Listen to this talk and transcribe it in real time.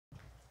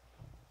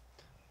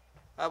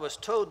I was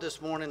told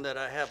this morning that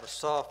I have a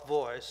soft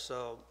voice,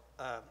 so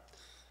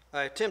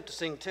I attempt to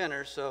sing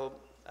tenor, so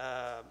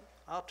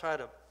I'll try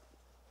to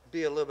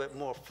be a little bit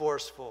more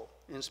forceful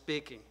in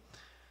speaking.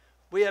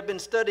 We have been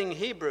studying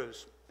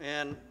Hebrews,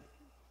 and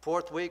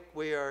fourth week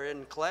we are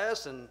in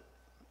class and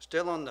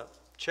still on the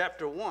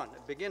chapter 1,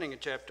 the beginning of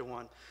chapter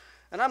 1.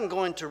 And I'm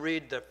going to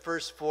read the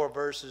first 4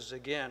 verses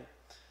again.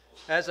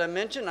 As I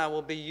mentioned, I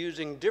will be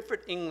using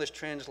different English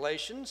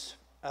translations.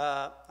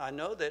 I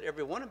know that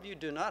every one of you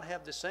do not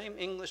have the same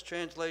English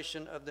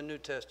translation of the New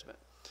Testament.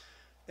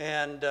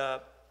 And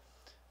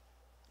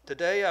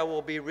today I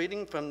will be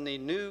reading from the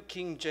New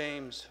King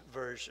James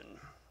Version.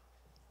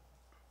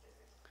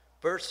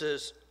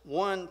 Verses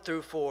 1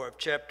 through 4 of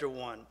chapter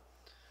 1.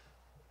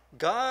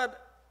 God,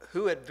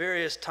 who at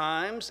various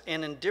times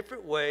and in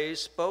different ways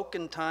spoke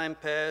in time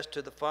past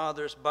to the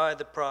fathers by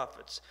the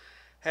prophets,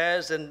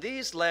 has in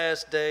these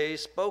last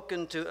days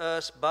spoken to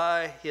us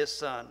by his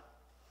Son,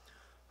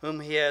 whom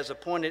he has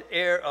appointed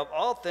heir of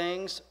all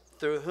things,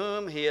 through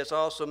whom he has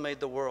also made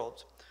the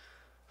worlds,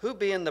 who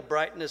being the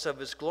brightness of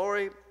his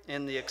glory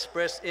and the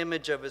express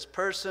image of his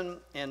person,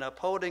 and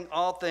upholding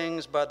all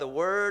things by the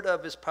word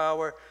of his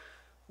power,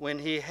 when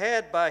he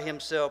had by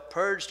himself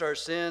purged our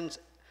sins,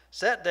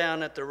 sat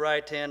down at the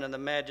right hand of the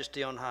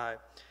majesty on high,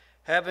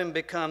 having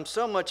become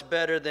so much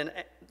better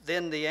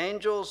than the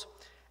angels,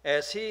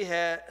 as he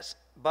has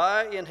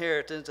by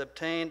inheritance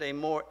obtained a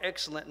more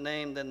excellent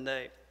name than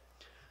they.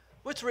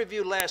 Let's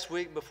review last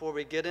week before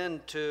we get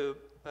into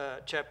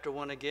chapter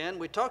 1 again.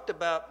 We talked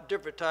about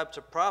different types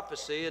of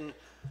prophecy, and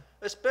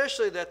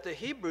especially that the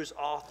Hebrews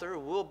author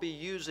will be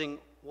using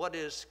what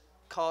is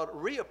called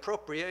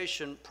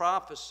reappropriation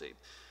prophecy,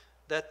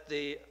 that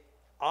the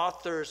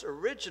author's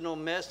original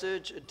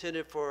message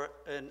intended for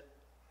an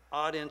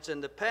audience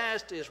in the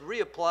past is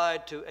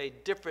reapplied to a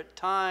different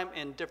time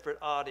and different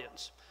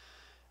audience.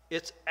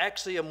 It's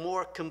actually a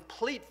more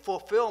complete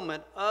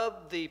fulfillment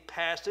of the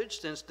passage,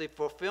 since the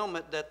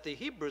fulfillment that the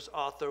Hebrews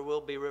author will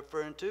be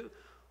referring to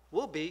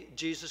will be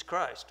Jesus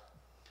Christ.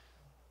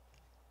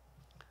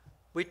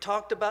 We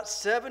talked about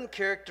 7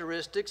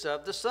 characteristics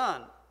of the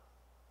Son.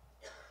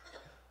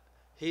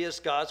 He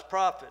is God's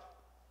prophet.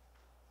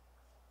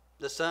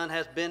 The Son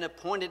has been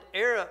appointed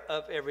heir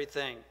of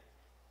everything.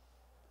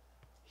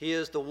 He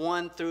is the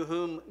one through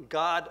whom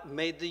God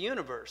made the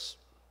universe.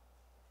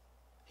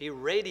 He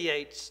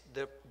radiates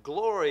the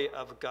glory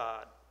of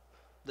God.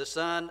 The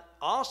Son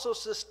also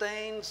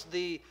sustains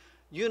the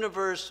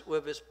universe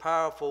with his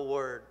powerful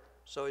word.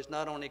 So he's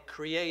not only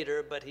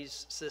creator, but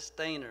he's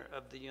sustainer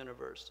of the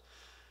universe.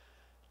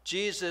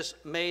 Jesus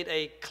made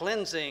a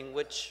cleansing,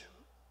 which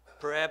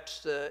perhaps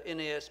the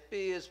NASB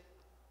is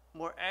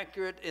more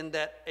accurate in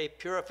that a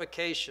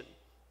purification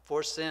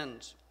for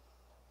sins.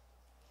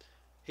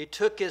 He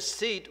took his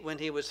seat when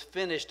he was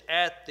finished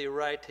at the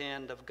right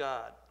hand of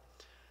God.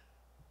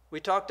 We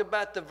talked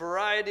about the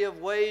variety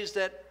of ways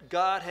that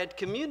God had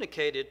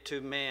communicated to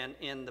man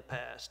in the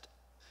past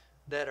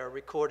that are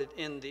recorded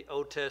in the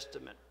Old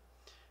Testament.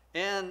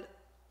 And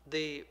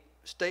the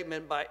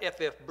statement by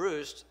F.F.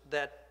 Bruce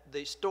that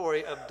the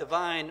story of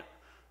divine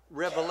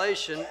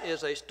revelation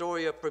is a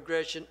story of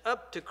progression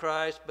up to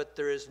Christ, but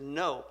there is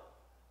no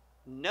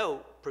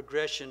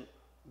progression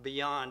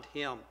beyond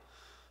him.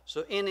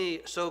 So any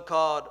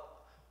so-called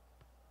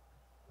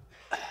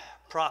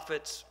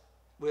prophets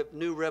with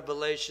new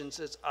revelations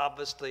is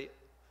obviously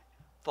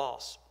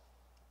false.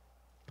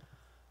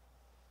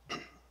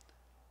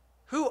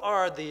 Who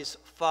are these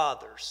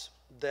fathers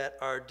that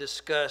are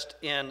discussed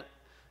in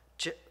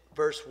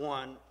verse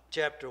 1,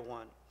 chapter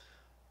 1?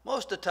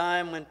 Most of the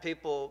time when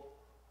people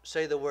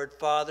say the word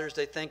fathers,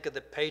 they think of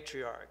the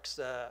patriarchs,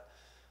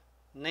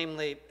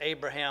 namely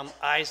Abraham,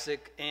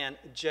 Isaac, and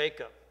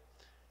Jacob.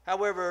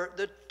 However,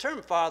 the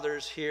term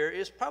fathers here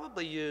is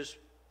probably used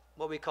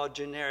what we call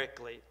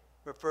generically,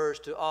 refers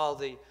to all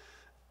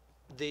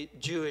the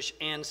Jewish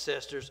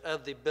ancestors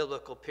of the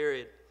biblical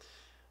period.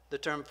 The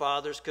term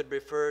fathers could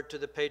refer to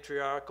the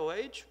patriarchal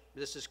age.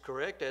 This is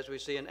correct, as we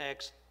see in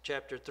Acts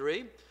chapter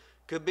 3.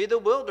 Could be the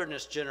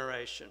wilderness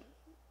generation.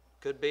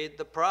 Could be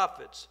the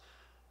prophets.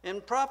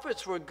 And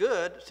prophets were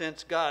good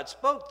since God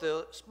spoke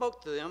to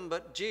them,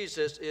 but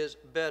Jesus is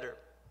better.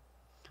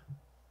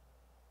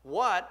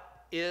 What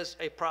is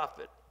a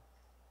prophet?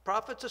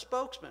 Prophet's a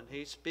spokesman.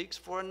 He speaks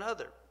for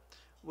another.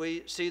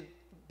 We see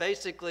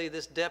basically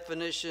this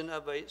definition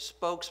of a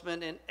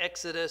spokesman in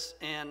Exodus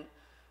and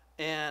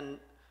in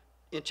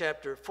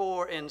chapter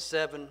 4 and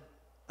 7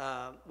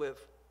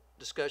 with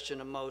discussion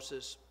of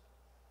Moses.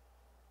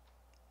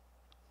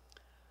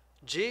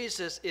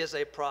 Jesus is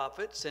a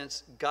prophet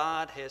since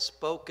God has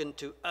spoken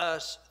to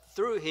us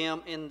through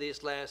him in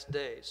these last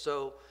days.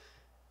 So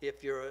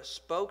if you're a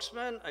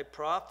spokesman, a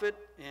prophet,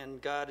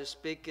 and God is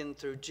speaking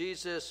through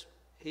Jesus,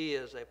 he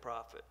is a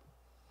prophet.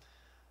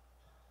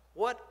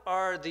 What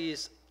are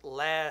these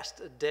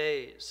last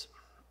days?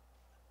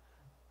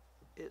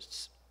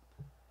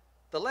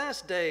 The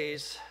last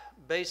days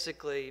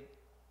basically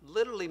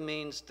literally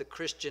means the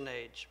Christian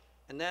age,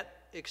 and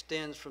that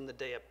extends from the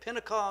day of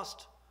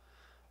Pentecost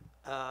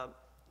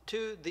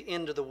to the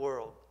end of the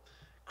world.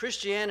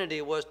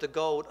 Christianity was the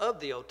goal of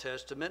the Old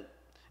Testament,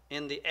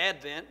 and the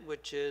Advent,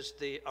 which is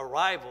the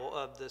arrival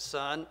of the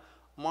Son,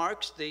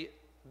 marks the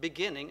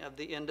beginning of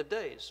the end of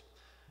days.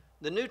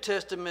 The New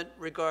Testament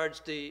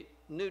regards the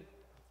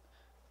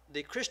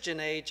Christian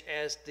age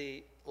as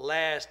the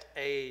last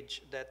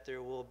age that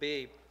there will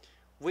be.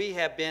 We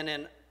have been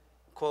in,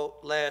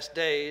 quote, last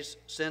days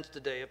since the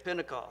day of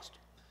Pentecost.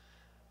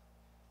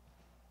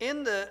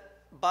 In the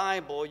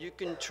Bible, you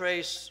can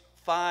trace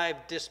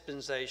 5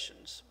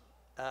 dispensations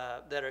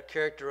that are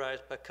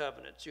characterized by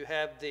covenants. You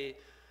have the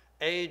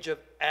age of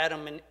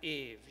Adam and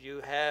Eve.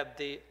 You have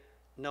the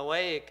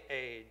Noahic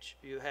age.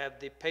 You have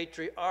the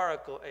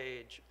patriarchal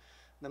age,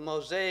 the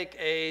Mosaic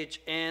age,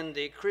 and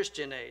the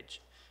Christian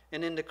age.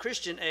 And in the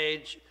Christian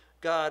age,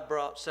 God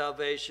brought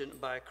salvation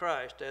by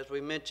Christ. As we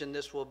mentioned,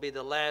 this will be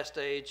the last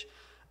age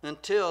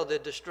until the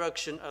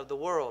destruction of the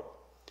world.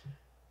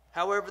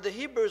 However, the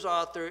Hebrews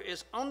author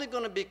is only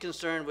going to be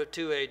concerned with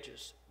 2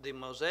 ages, the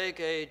Mosaic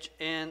age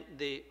and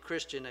the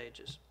Christian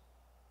ages.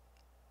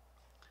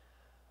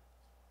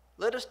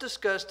 Let us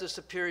discuss the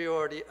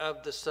superiority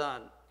of the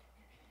Son.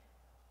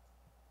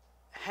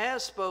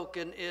 Has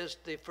spoken is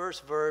the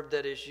first verb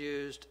that is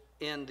used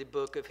in the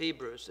book of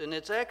Hebrews. And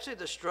it's actually,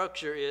 the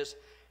structure is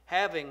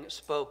having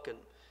spoken.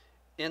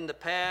 In the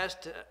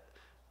past,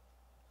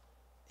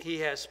 he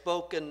has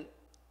spoken,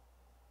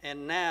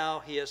 and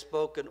now he has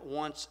spoken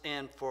once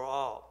and for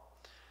all.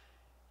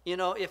 You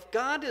know, if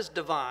God is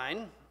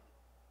divine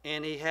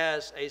and he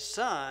has a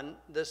Son,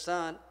 the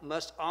Son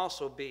must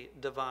also be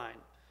divine.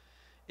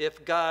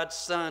 If God's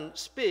Son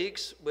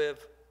speaks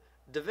with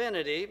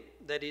divinity,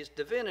 that is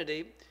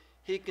divinity,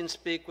 he can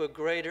speak with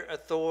greater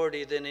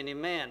authority than any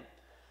man.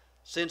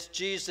 Since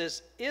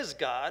Jesus is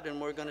God,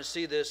 and we're going to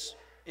see this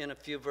in a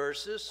few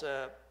verses,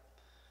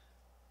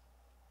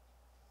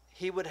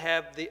 he would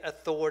have the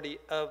authority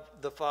of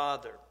the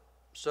Father.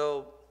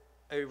 So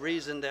a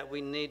reason that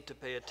we need to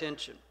pay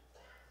attention.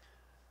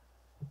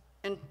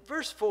 In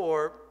verse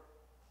 4,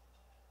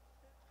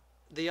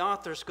 the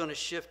author is going to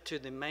shift to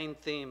the main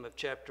theme of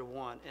chapter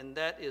 1, and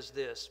that is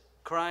this: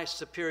 Christ's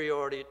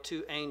superiority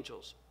to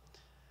angels.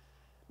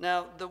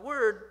 Now, the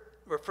word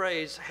or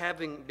phrase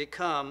 "having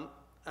become"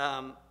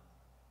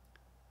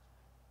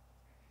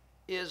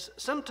 is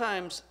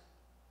sometimes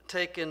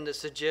taken to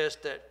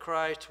suggest that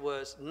Christ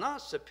was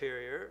not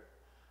superior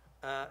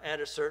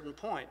at a certain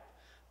point.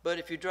 But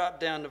if you drop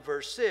down to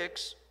verse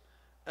 6,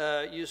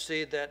 you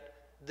see that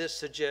this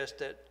suggests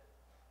that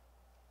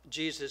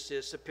Jesus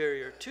is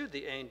superior to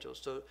the angels.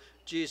 So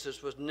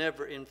Jesus was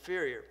never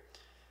inferior.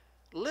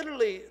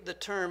 Literally, the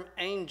term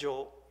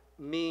angel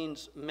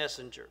means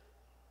messenger.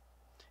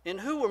 And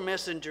who were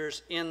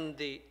messengers in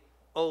the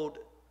Old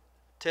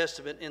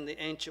Testament, in the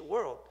ancient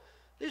world?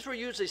 These were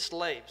usually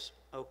slaves,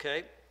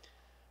 okay?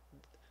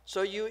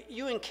 So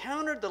you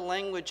encountered the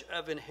language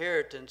of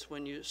inheritance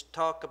when you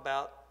talk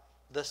about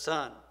the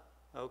Son,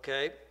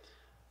 okay?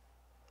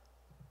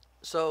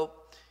 So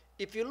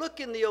if you look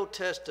in the Old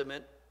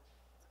Testament,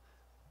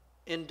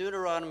 in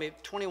Deuteronomy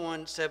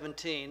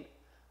 21:17,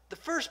 the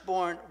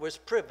firstborn was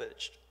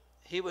privileged.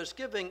 He was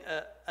giving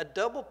a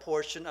double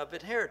portion of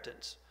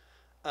inheritance.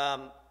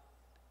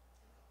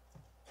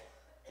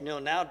 You know,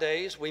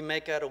 nowadays we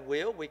make out a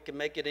will, we can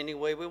make it any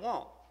way we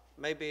want.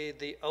 Maybe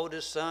the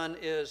oldest son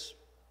is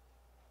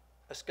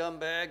a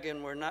scumbag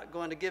and we're not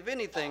going to give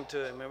anything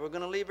to him, and we're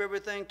going to leave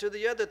everything to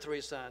the other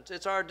 3 sons.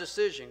 It's our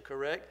decision,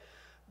 correct?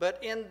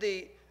 But in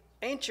the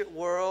ancient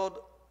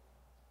world,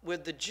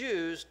 with the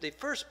Jews, the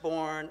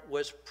firstborn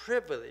was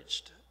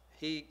privileged.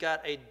 He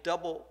got a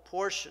double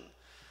portion.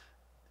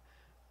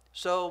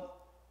 So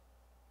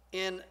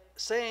in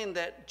saying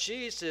that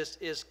Jesus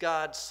is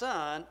God's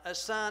Son, a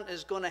son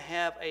is going to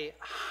have a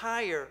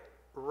higher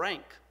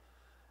rank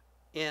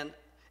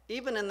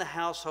even in the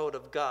household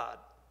of God.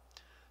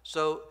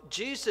 So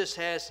Jesus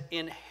has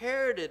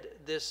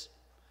inherited this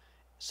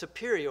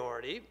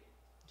superiority.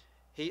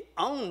 He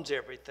owns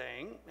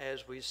everything,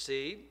 as we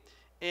see,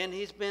 and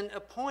he's been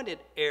appointed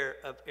heir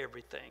of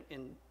everything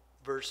in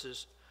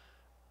verses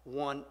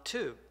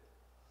 1-2.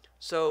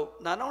 So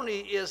not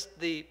only is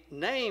the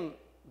name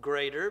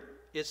greater,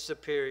 it's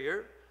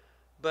superior,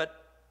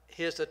 but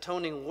his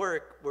atoning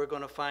work, we're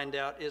going to find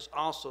out, is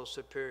also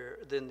superior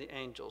than the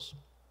angels.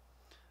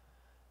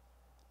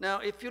 Now,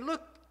 if you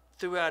look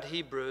throughout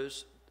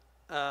Hebrews,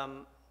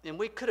 and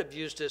we could have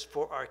used this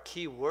for our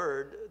key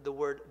word, the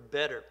word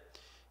better.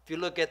 If you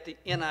look at the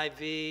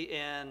NIV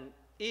and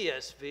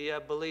ESV, I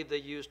believe they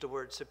used the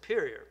word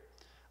superior.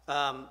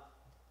 I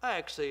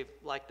actually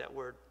like that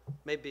word,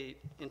 maybe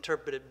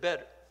interpreted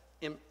better,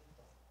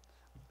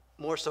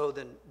 more so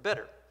than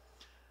better.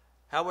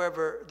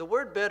 However, the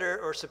word better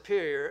or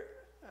superior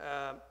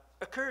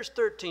occurs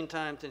 13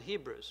 times in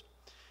Hebrews.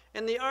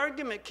 And the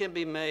argument can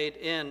be made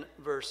in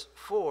verse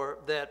 4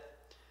 that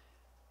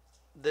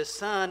the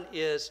Son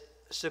is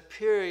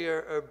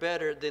superior or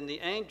better than the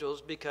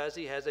angels because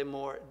he has a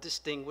more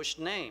distinguished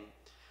name.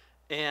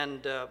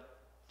 And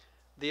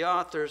the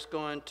author is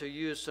going to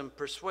use some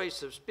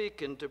persuasive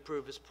speaking to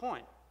prove his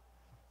point.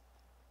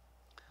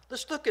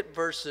 Let's look at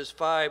verses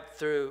 5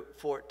 through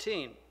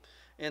 14,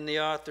 and the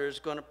author is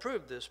going to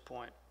prove this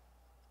point.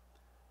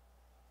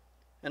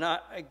 And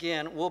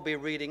again, we'll be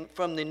reading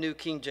from the New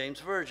King James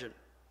Version.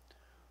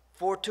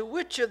 For to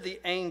which of the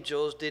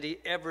angels did he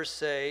ever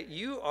say,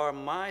 "You are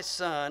my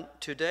son,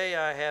 today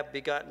I have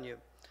begotten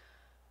you"?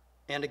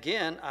 And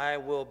again, I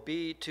will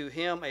be to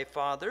him a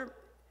father,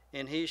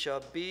 and he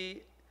shall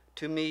be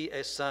to me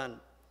a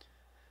son.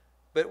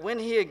 But when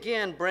he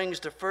again brings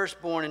the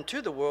firstborn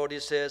into the world, he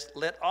says,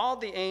 "Let all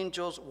the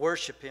angels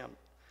worship him."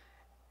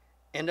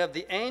 And of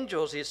the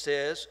angels, he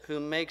says, who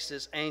makes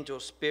his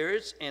angels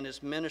spirits and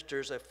his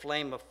ministers a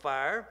flame of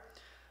fire.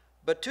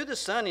 But to the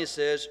Son, he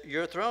says,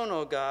 "Your throne,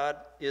 O God,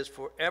 is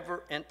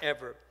forever and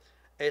ever.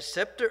 A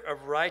scepter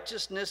of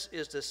righteousness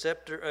is the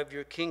scepter of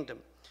your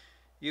kingdom.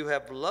 You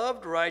have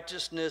loved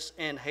righteousness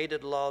and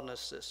hated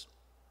lawlessness.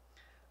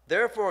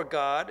 Therefore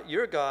God,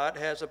 your God,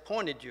 has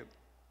anointed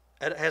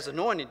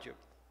you,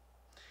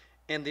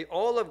 and the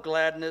oil of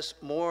gladness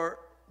more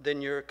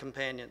than your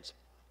companions.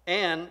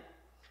 And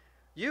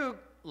you,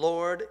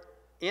 Lord,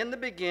 in the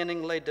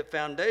beginning laid the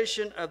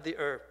foundation of the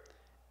earth,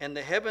 and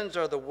the heavens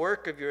are the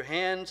work of your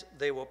hands.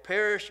 They will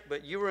perish,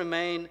 but you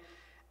remain,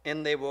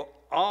 and they will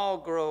all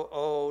grow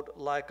old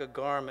like a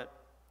garment.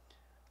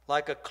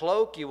 Like a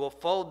cloak, you will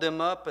fold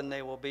them up, and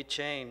they will be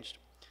changed.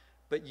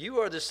 But you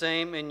are the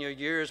same, and your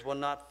years will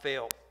not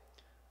fail.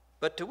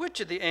 But to which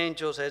of the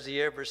angels has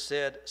he ever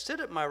said, 'Sit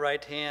at my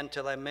right hand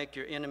till I make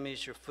your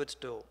enemies your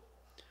footstool'?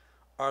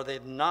 Are they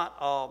not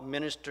all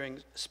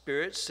ministering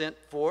spirits sent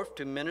forth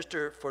to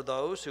minister for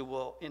those who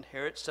will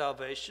inherit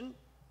salvation?"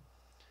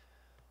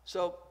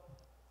 So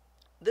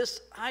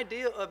this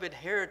idea of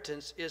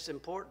inheritance is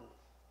important.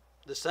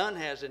 The Son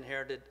has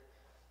inherited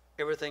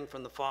everything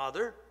from the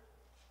Father.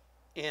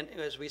 And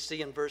as we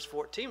see in verse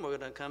 14, we're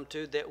going to come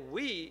to that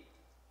we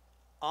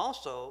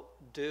also,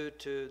 due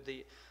to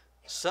the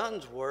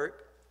Son's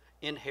work,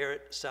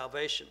 inherit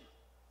salvation.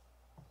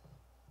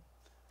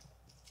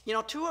 You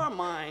know, to our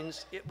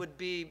minds, it would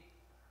be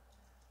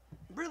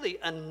really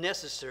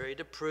unnecessary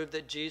to prove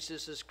that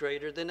Jesus is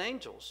greater than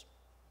angels.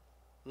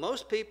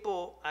 Most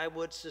people, I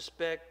would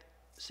suspect,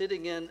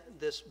 sitting in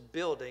this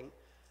building,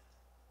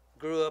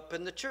 grew up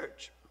in the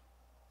church.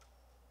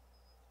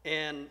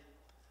 And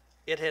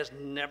it has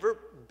never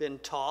been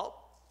taught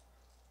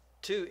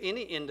to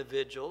any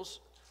individuals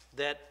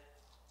that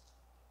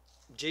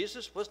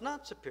Jesus was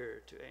not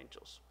superior to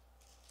angels.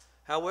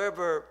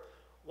 However,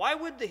 why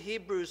would the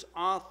Hebrews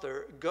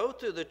author go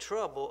through the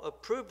trouble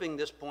of proving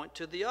this point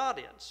to the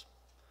audience?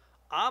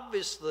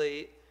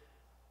 Obviously,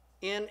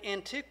 in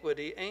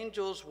antiquity,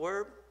 angels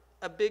were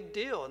a big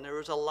deal, and there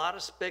was a lot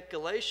of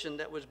speculation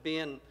that was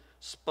being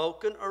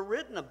spoken or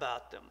written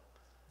about them.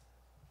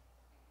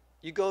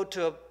 You go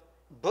to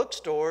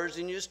bookstores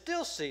and you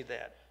still see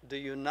that, do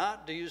you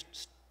not? Do you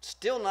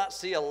still not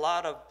see a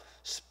lot of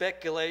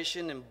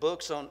speculation in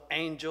books on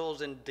angels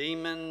and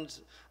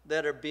demons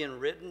that are being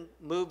written,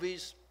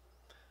 movies?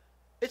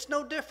 It's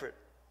no different.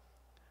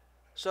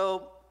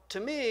 So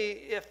to me,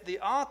 if the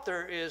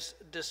author is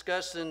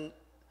discussing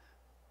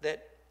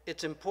that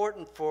it's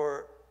important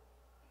for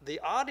the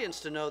audience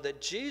to know that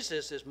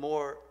Jesus is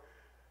more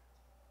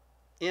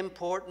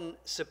important,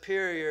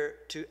 superior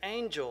to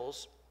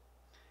angels,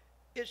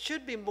 it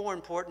should be more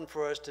important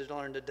for us to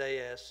learn today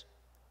as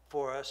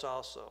for us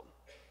also.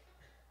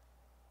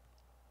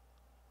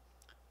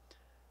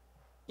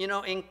 You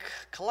know, in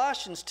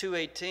Colossians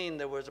 2:18,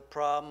 there was a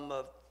problem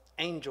of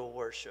angel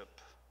worship.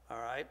 All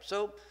right,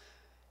 so,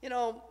 you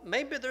know,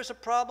 maybe there's a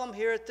problem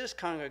here at this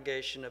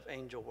congregation of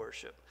angel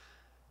worship.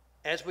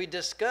 As we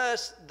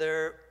discussed,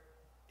 there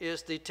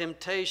is the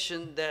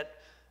temptation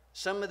that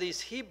some of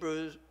these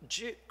Hebrew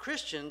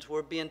Christians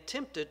were being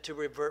tempted to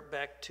revert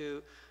back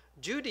to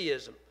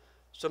Judaism.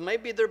 So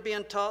maybe they're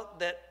being taught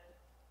that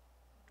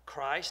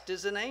Christ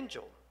is an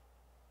angel,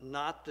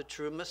 not the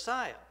true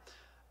Messiah.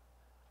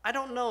 I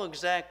don't know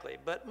exactly,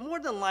 but more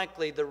than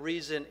likely the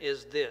reason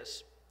is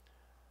this.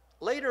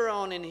 Later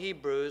on in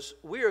Hebrews,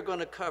 we are going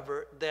to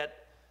cover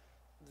that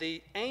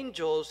the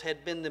angels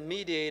had been the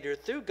mediator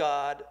through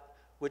God,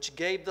 which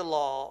gave the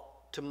law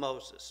to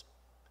Moses.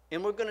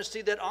 And we're going to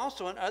see that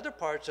also in other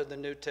parts of the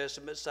New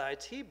Testament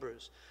besides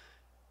Hebrews.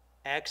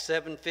 Acts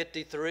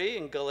 7:53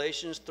 and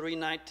Galatians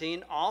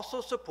 3:19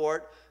 also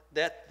support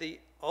that the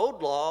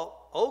old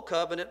law, old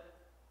covenant,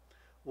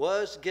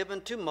 was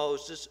given to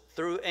Moses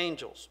through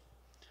angels.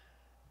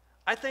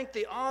 I think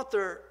the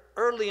author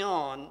early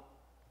on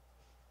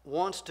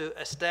wants to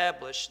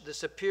establish the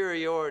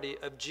superiority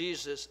of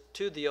Jesus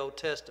to the Old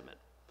Testament.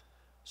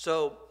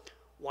 So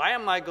why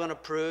am I going to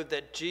prove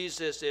that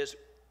Jesus is,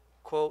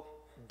 quote,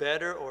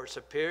 better or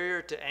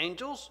superior to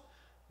angels?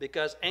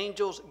 Because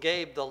angels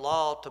gave the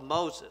law to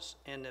Moses.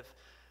 And if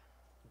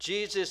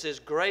Jesus is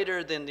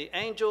greater than the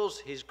angels,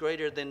 he's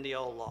greater than the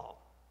old law.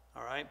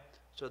 All right?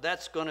 So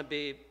that's going to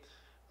be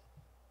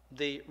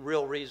the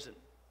real reason.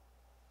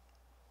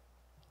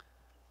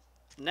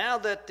 Now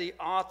that the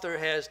author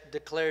has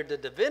declared the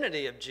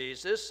divinity of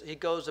Jesus, he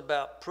goes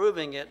about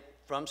proving it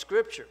from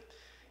Scripture.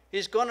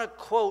 He's going to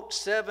quote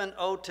 7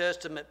 Old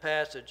Testament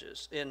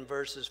passages in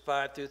verses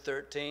 5 through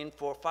 13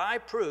 for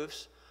 5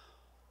 proofs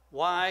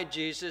why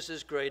Jesus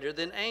is greater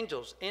than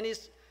angels. And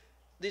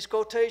these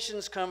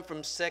quotations come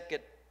from 2nd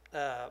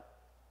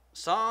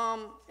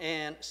Psalm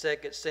and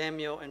 2nd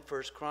Samuel and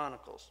 1st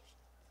Chronicles.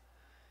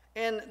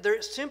 And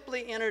they're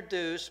simply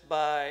introduced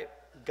by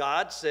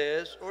God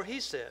says or he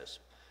says.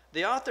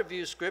 The author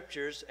views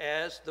scriptures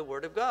as the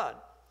word of God.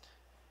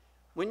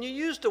 When you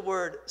use the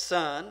word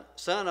son,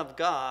 son of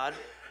God,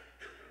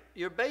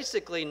 you're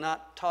basically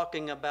not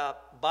talking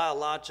about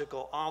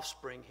biological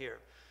offspring here.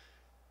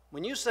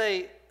 When you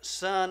say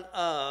son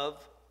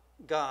of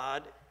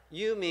God,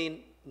 you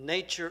mean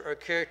nature or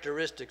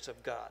characteristics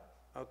of God,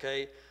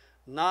 okay?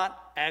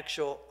 Not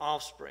actual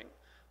offspring.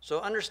 So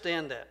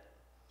understand that.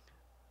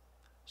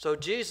 So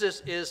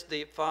Jesus is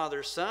the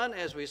Father's Son,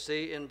 as we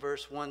see in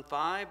verse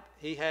 1:5.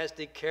 He has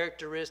the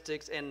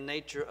characteristics and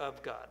nature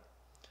of God.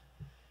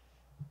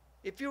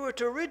 If you were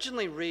to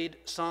originally read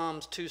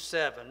Psalms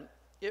 2:7,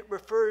 it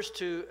refers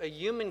to a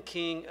human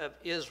king of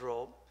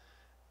Israel,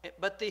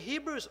 but the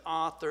Hebrews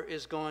author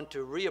is going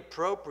to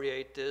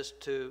reappropriate this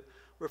to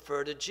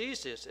refer to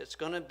Jesus. It's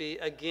going to be,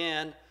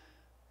 again,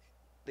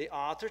 the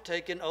author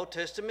taking Old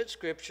Testament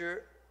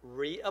scripture,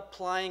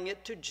 reapplying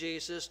it to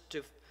Jesus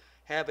to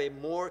have a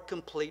more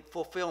complete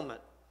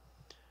fulfillment.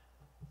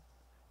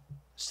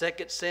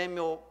 2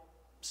 Samuel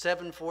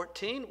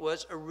 7:14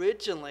 was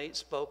originally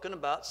spoken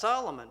about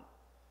Solomon.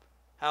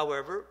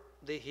 However,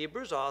 the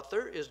Hebrews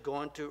author is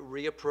going to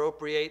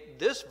reappropriate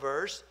this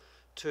verse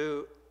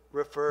to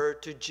refer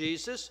to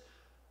Jesus,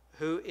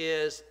 who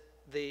is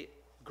the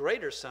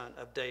greater son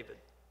of David.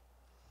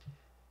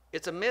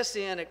 It's a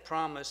messianic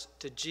promise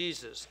to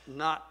Jesus,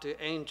 not to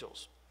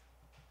angels.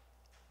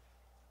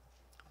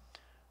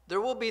 There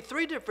will be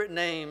 3 different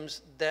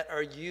names that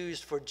are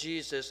used for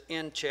Jesus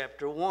in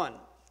chapter 1.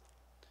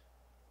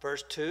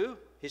 Verse 2,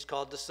 he's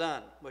called the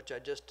Son, which I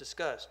just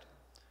discussed.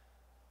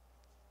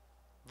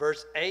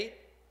 Verse 8,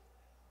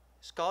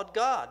 he's called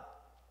God.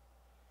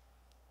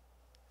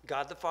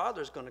 God the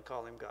Father is going to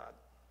call him God.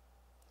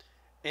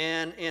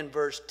 And in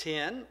verse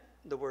 10,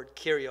 the word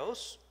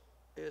Kyrios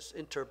is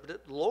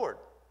interpreted Lord.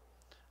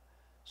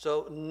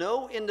 So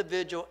no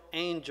individual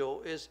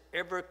angel is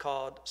ever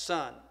called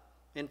son.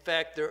 In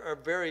fact, there are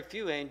very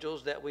few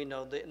angels that we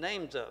know the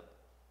names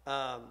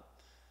of.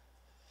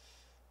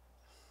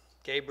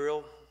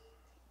 Gabriel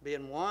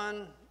being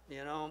one,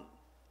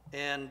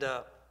 and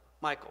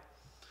Michael.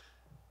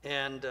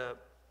 And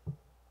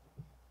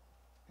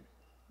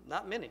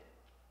not many.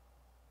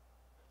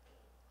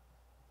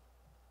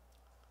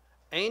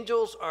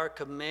 Angels are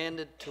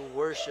commanded to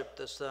worship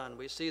the Son.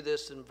 We see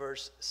this in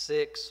verse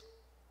 6.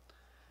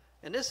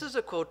 And this is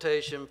a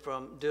quotation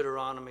from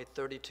Deuteronomy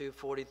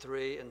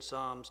 32:43 and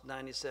Psalms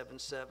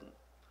 97:7.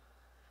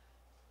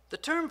 The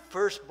term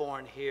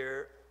firstborn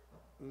here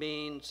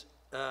means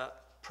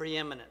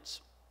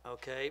preeminence,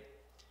 okay?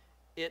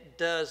 It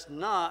does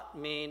not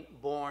mean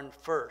born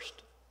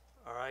first,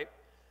 all right?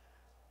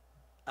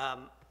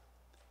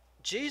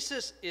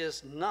 Jesus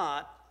is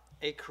not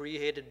a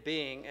created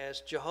being,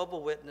 as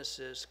Jehovah's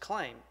Witnesses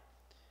claim.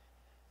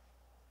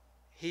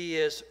 He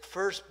is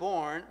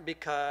firstborn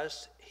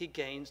because he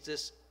gains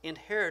this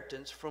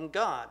inheritance from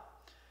God.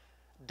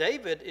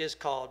 David is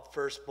called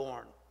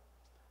firstborn.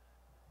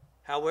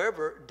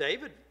 However,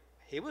 David,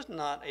 he was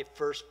not a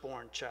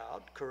firstborn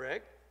child,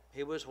 correct?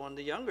 He was one of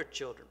the younger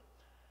children.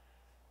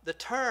 The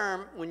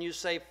term, when you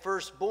say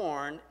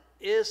firstborn,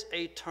 is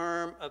a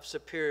term of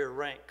superior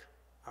rank,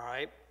 all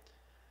right?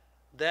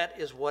 That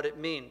is what it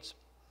means.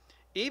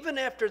 Even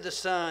after the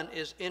Son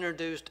is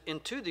introduced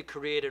into the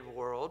created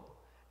world,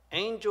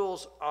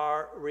 angels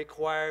are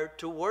required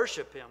to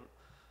worship him.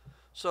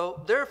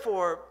 So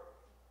therefore,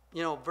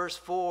 verse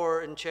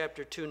 4 in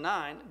chapter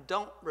 2:9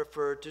 don't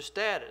refer to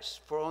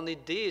status, for only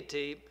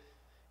deity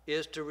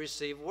is to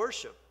receive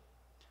worship.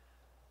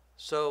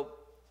 So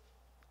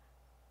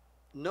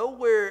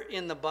nowhere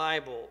in the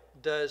Bible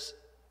does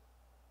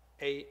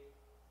a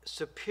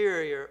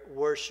superior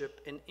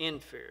worship an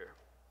inferior.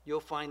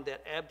 You'll find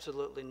that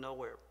absolutely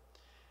nowhere.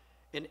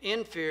 An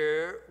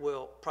inferior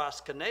will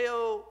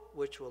proskuneo,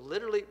 which will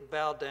literally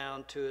bow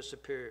down to a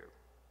superior.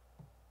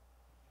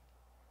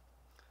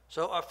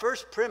 So our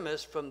first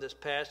premise from this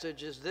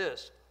passage is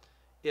this.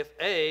 If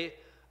A,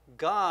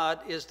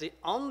 God is the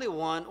only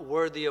one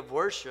worthy of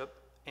worship,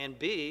 and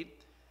B,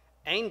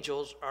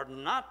 angels are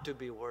not to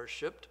be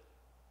worshiped,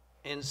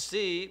 and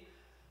C,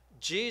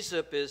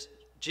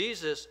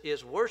 Jesus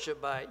is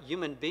worshiped by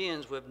human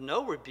beings with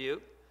no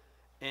rebuke,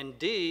 and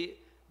D,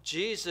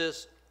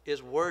 Jesus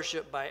is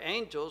worshipped by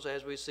angels,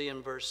 as we see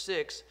in verse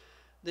 6,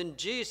 then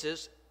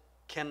Jesus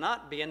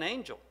cannot be an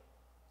angel.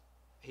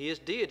 He is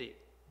deity,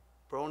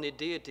 for only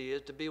deity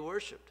is to be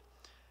worshipped.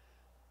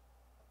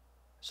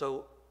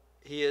 So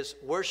he is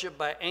worshipped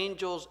by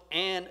angels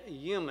and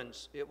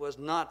humans. It was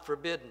not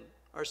forbidden.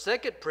 Our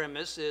second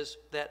premise is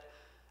that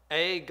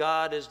A,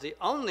 God is the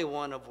only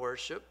one of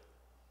worship,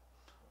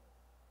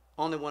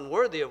 only one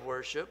worthy of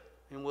worship,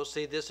 And we'll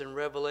see this in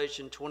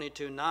Revelation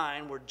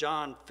 22:9, where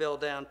John fell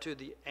down to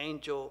the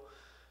angel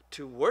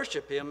to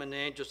worship him, and the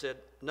angel said,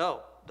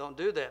 no, don't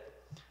do that.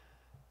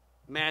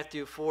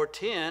 Matthew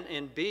 4:10,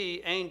 and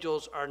B,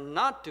 angels are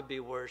not to be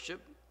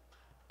worshiped.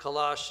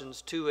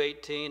 Colossians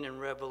 2:18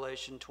 and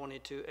Revelation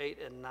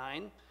 22:8 and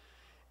 9.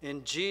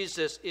 And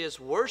Jesus is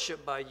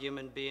worshiped by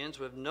human beings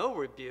with no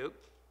rebuke.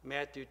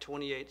 Matthew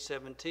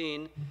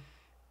 28:17.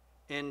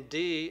 And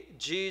D,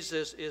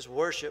 Jesus is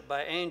worshiped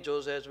by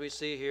angels, as we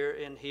see here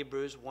in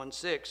Hebrews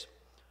 1:6.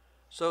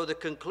 So the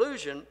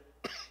conclusion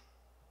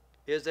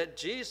is that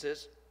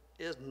Jesus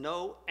is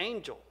no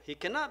angel. He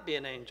cannot be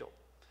an angel.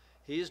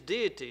 He is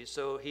deity,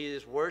 so he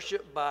is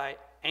worshiped by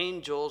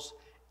angels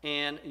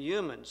and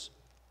humans.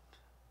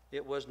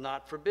 It was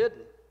not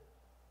forbidden.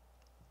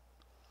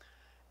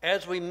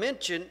 As we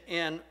mentioned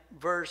in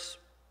verse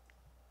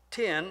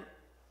 10,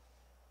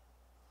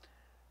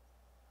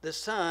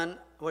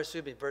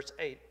 verse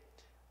 8,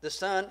 the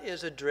Son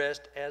is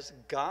addressed as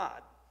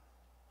God.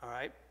 All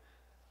right?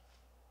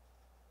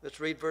 Let's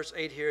read verse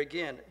 8 here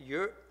again.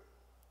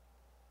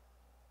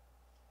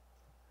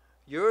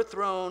 Your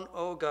throne,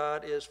 O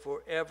God, is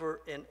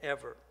forever and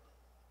ever.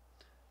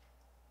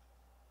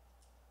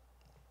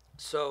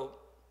 So,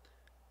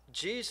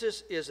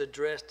 Jesus is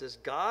addressed as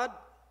God,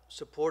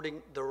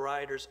 supporting the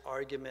writer's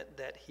argument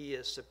that he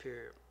is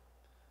superior.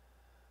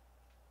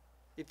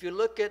 If you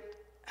look at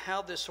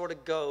how this sort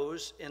of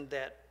goes, in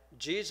that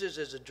Jesus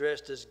is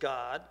addressed as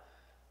God,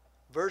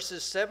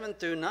 verses 7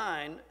 through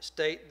 9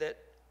 state that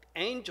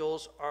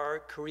angels are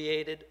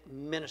created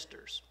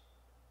ministers.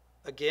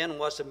 Again,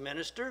 what's a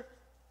minister?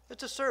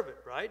 It's a servant,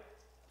 right?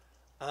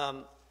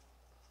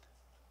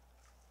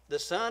 The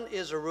Son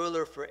is a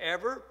ruler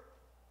forever.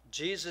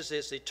 Jesus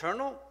is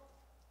eternal.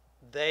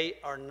 They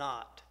are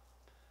not.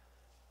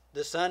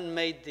 The Son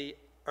made the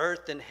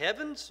earth and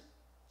heavens.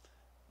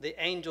 The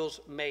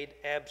angels made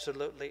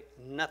absolutely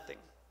nothing.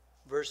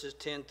 Verses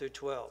 10 through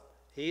 12.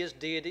 He is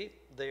deity.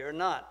 They are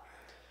not.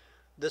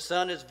 The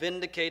Son is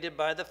vindicated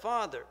by the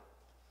Father.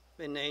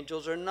 And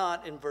angels are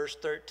not in verse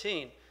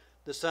 13.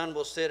 The Son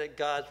will sit at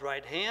God's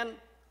right hand.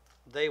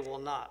 They will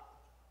not.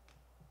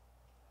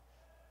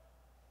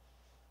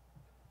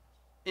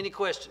 Any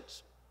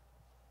questions?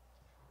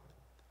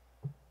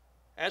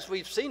 As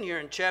we've seen here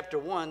in chapter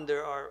 1,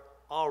 there are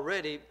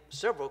already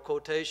several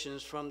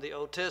quotations from the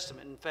Old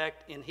Testament. In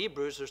fact, in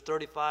Hebrews, there's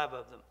 35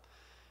 of them.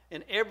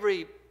 And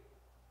every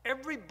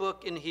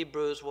book in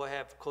Hebrews will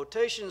have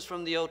quotations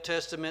from the Old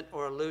Testament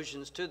or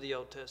allusions to the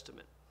Old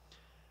Testament.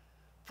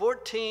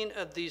 14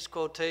 of these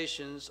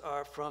quotations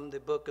are from the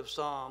book of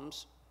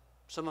Psalms,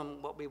 some of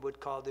them what we would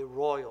call the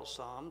royal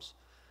Psalms.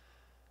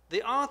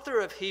 The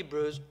author of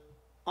Hebrews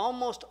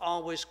almost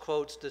always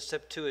quotes the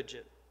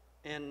Septuagint,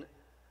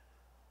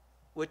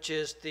 which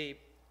is the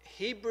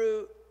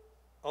Hebrew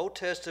Old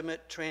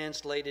Testament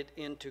translated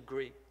into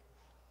Greek.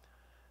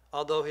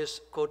 Although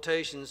his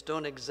quotations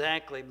don't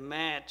exactly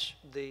match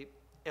the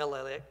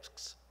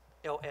LXX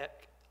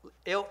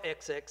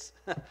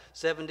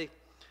 70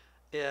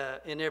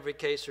 in every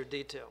case or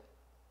detail.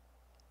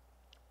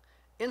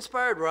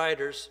 Inspired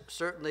writers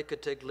certainly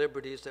could take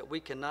liberties that we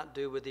cannot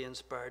do with the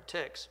inspired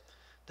text.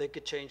 They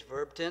could change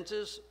verb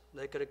tenses.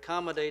 They could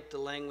accommodate the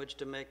language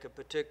to make a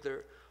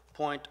particular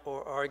point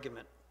or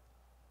argument.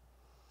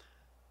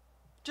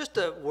 Just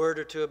a word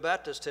or two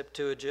about the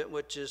Septuagint,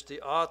 which is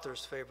the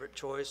author's favorite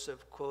choice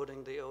of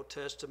quoting the Old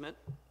Testament,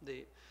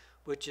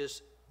 which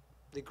is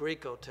the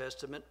Greek Old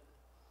Testament.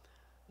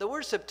 The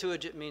word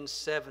Septuagint means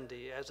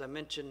 70, as I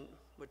mentioned,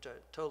 which I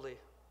totally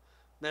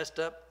messed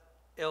up,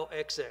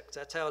 LXX.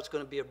 That's how it's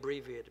going to be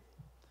abbreviated,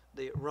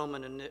 the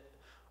Roman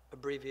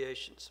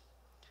abbreviations.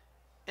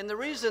 And the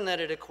reason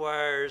that it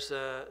acquires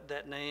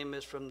that name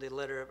is from the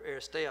letter of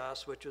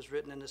Aristeas, which was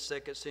written in the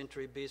 2nd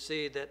century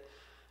BC, that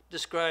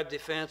described the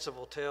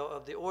fanciful tale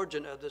of the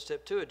origin of the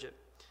Septuagint.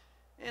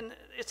 And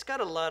it's got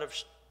a lot of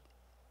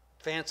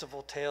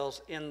fanciful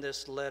tales in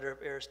this letter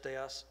of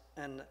Aristeas,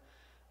 and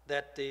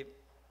that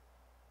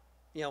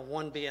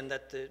one being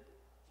that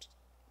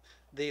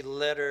the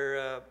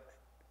letter,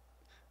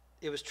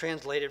 it was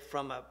translated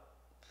from a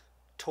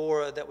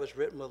Torah that was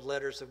written with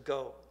letters of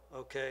gold,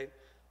 okay?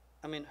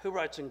 I mean, who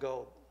writes in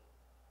gold?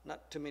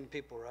 Not too many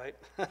people, right?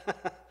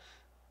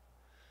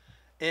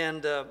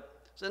 And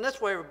that's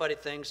why everybody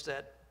thinks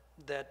that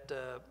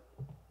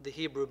the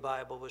Hebrew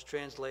Bible was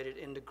translated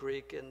into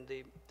Greek in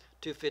the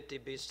 250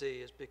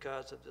 BC is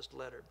because of this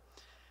letter.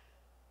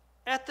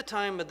 At the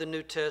time of the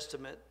New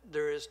Testament,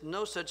 there is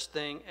no such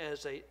thing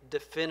as a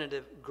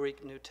definitive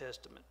Greek New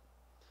Testament.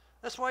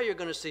 That's why you're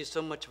going to see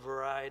so much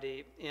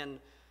variety in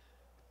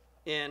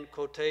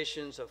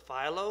quotations of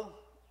Philo,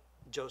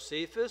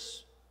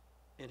 Josephus,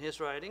 in his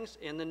writings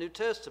in the New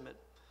Testament.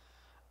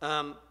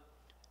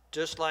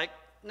 Just like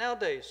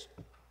nowadays,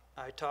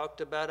 I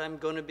talked about I'm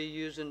going to be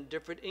using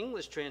different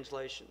English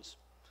translations.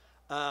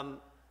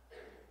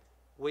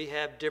 We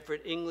have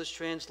different English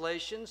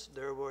translations.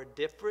 There were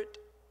different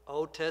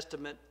Old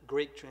Testament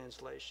Greek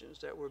translations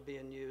that were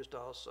being used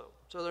also.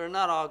 So they're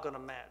not all going to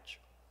match.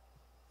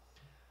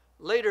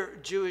 Later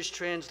Jewish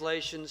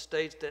translation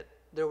states that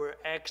there were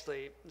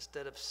actually,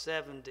 instead of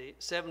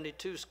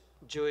 72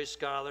 Jewish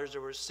scholars,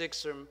 there were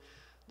 6 from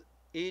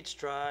each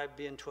tribe,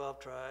 being 12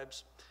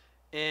 tribes,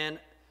 and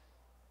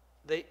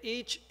they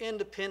each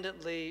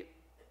independently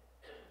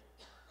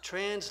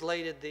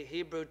translated the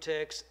Hebrew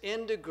text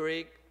into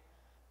Greek,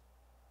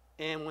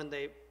 and when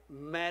they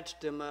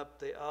matched them up,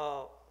 they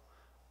all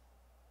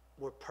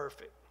were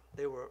perfect.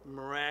 They were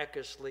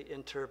miraculously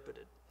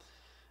interpreted.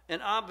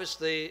 And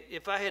obviously,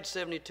 if I had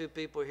 72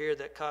 people here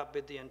that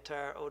copied the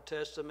entire Old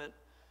Testament,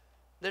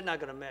 they're not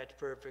going to match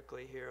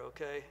perfectly here,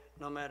 okay?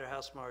 No matter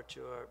how smart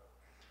you are.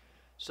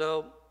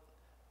 So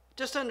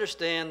just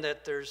understand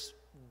that there's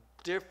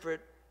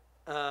different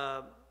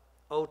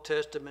Old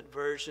Testament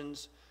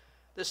versions.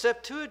 The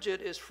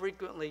Septuagint is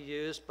frequently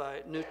used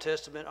by New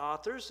Testament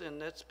authors,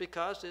 and that's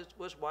because it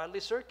was widely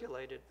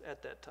circulated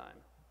at that time.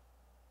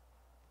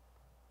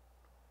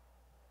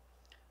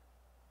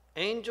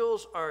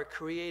 Angels are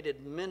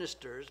created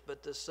ministers,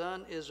 but the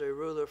Son is a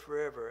ruler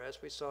forever, as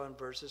we saw in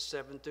verses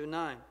 7 through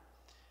 9.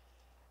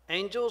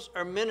 Angels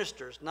are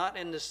ministers, not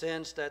in the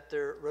sense that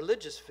they're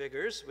religious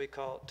figures. We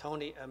call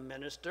Tony a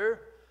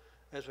minister,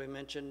 as we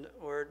mentioned,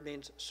 the word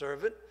means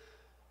servant.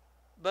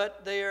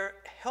 But they are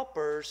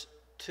helpers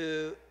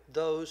to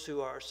those who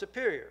are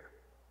superior,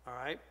 all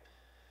right?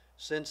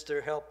 Since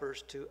they're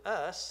helpers to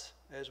us,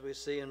 as we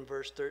see in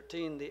verse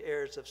 13, the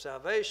heirs of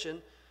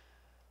salvation,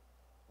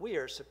 we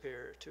are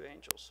superior to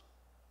angels.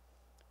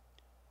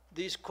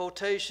 These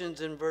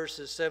quotations in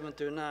verses 7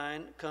 through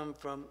 9 come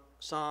from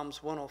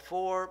Psalms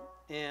 104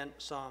 and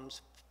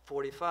Psalms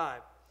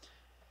 45.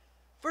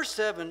 Verse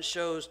 7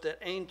 shows that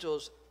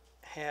angels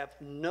have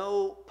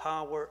no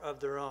power of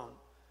their own,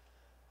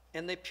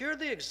 and they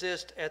purely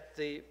exist at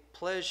the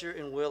pleasure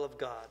and will of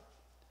God.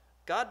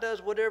 God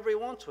does whatever he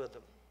wants with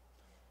them.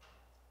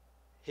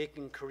 He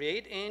can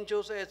create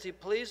angels as he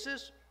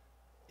pleases,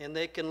 and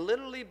they can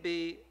literally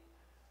be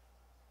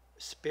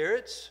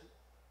spirits,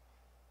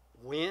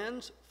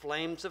 winds,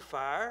 flames of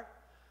fire.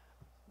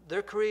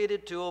 They're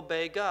created to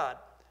obey God.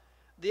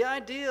 The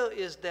idea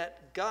is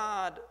that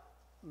God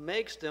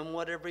makes them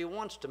whatever he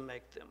wants to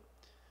make them.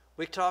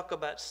 We talk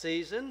about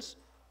seasons.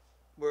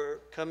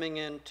 We're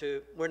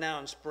now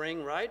in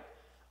spring, right?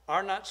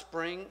 Are not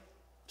spring,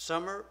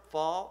 summer,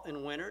 fall,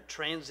 and winter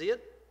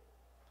transient?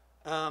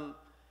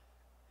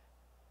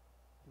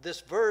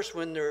 This verse,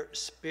 when they're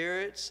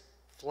spirits,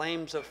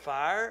 flames of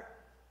fire,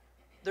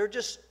 they're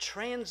just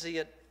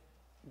transient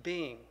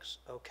beings,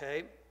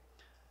 okay?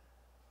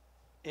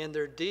 And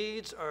their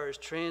deeds are as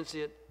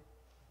transient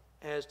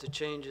as the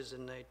changes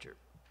in nature.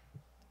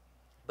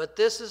 But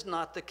this is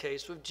not the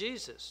case with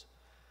Jesus.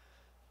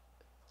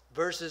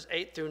 Verses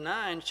 8 through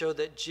 9 show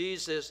that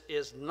Jesus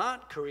is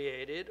not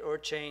created or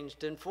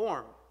changed in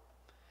form.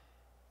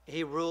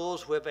 He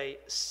rules with a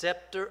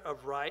scepter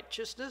of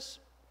righteousness.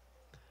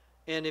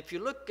 And if you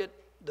look at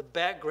the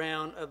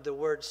background of the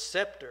word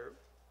scepter,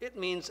 it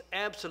means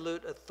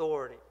absolute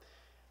authority.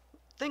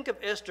 Think of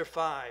Esther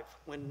 5.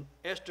 When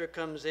Esther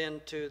comes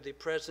into the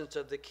presence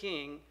of the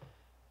king,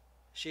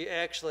 she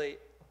actually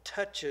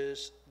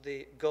touches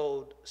the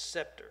gold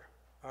scepter,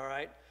 all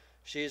right?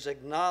 She's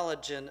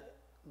acknowledging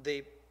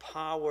the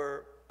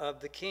power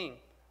of the king,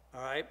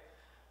 all right?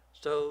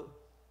 So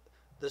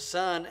the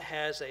Son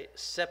has a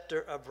scepter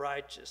of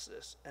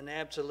righteousness, an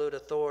absolute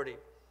authority.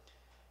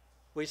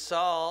 We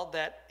saw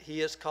that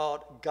he is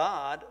called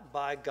God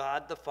by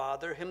God the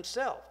Father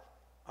himself,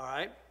 all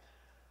right?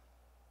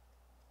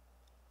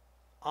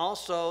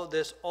 Also,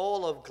 this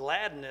oil of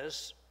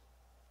gladness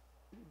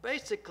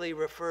basically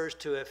refers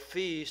to a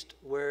feast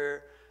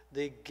where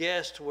the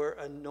guests were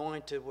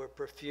anointed with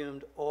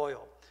perfumed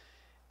oil.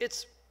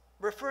 It's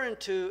referring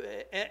to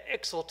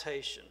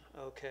exaltation,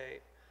 okay?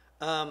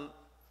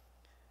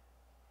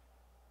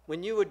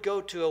 When you would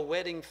go to a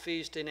wedding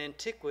feast in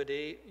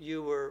antiquity,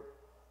 you were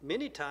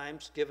many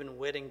times given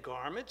wedding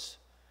garments,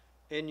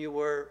 and you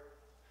were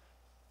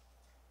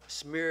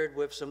smeared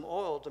with some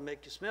oil to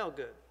make you smell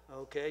good,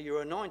 okay? You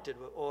were anointed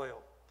with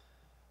oil.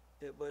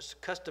 It was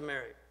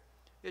customary.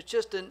 It's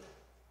just an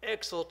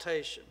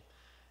exaltation.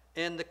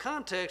 And the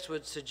context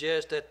would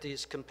suggest that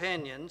these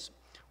companions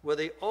were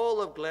the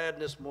oil of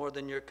gladness more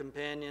than your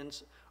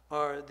companions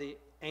are the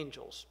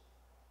angels.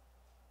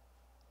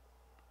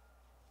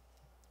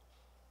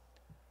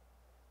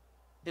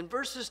 In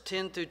verses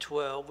 10 through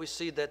 12, we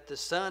see that the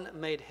Son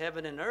made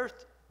heaven and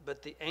earth,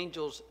 but the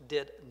angels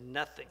did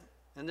nothing.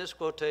 And this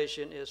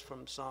quotation is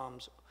from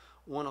Psalms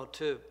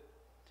 102.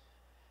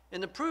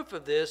 And the proof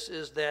of this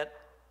is that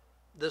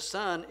the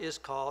Son is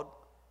called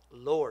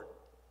Lord.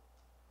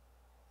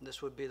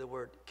 This would be the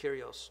word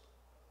Kyrios.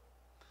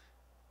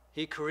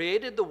 He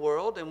created the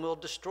world and will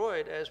destroy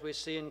it, as we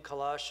see in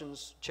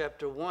Colossians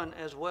chapter 1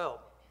 as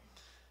well.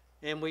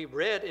 And we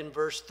read in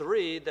verse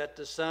 3 that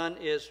the Son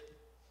is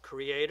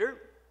creator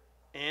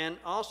and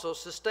also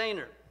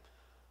sustainer.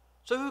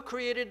 So who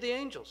created the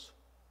angels?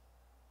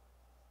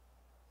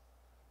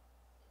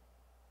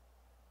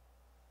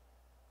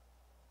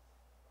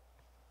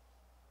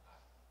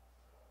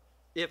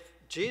 If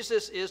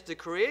Jesus is the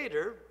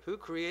creator who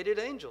created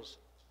angels.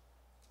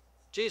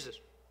 Jesus.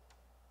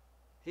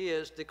 He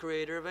is the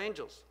creator of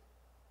angels.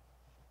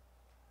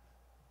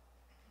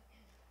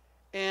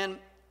 And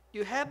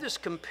you have this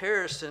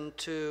comparison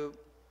to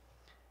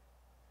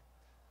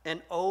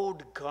an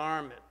old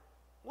garment.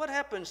 What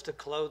happens to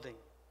clothing?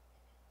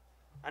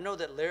 I know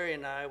that Larry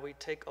and I, we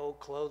take old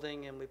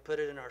clothing and we put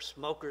it in our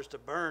smokers to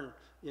burn,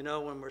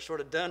 when we're sort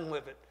of done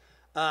with it.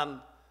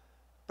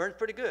 Burns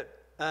pretty good.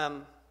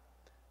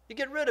 You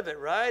get rid of it,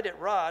 right? It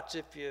rots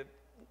if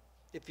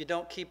you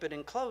don't keep it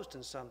enclosed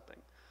in something.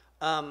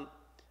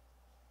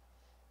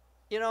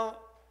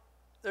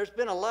 There's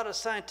been a lot of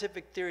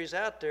scientific theories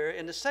out there,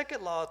 and the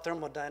second law of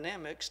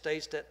thermodynamics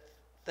states that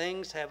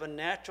things have a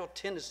natural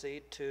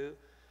tendency to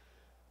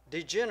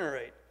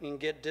degenerate and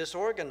get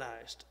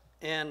disorganized.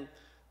 And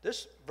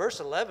this verse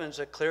 11 is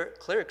a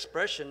clear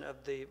expression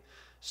of the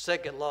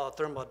second law of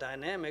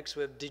thermodynamics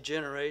with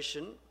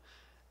degeneration.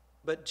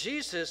 But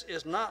Jesus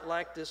is not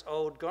like this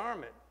old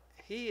garment.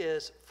 He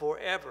is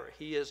forever.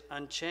 He is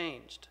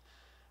unchanged.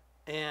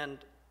 And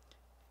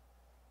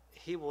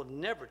he will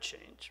never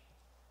change.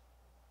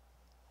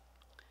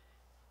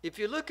 If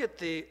you look at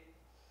the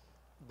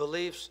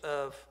beliefs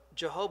of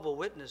Jehovah's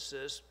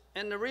Witnesses,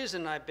 and the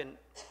reason I've been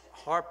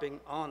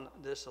harping on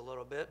this a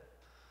little bit,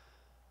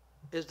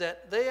 is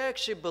that they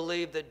actually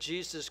believe that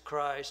Jesus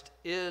Christ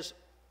is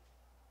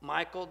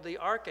Michael the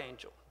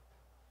archangel.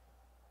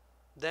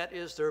 That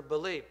is their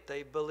belief.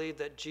 They believe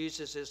that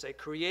Jesus is a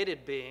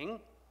created being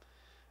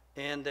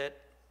and that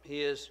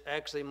he is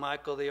actually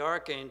Michael the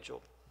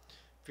archangel.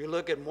 If you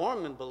look at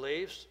Mormon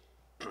beliefs,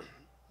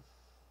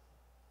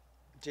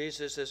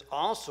 Jesus is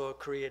also a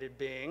created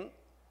being,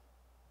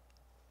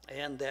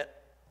 and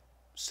that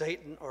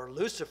Satan or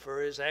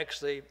Lucifer is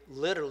actually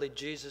literally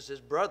Jesus'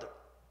 brother,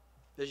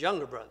 his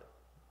younger brother.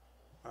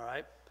 All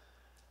right?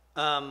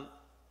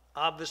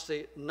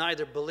 Obviously,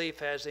 neither belief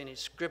has any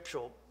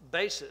scriptural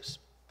basis,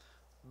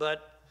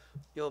 but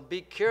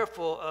be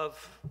careful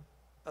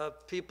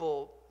of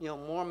people,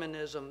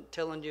 Mormonism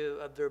telling you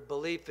of their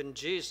belief in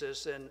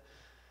Jesus, and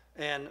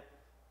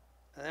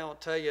they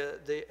won't tell you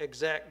the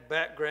exact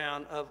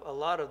background of a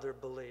lot of their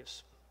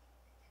beliefs.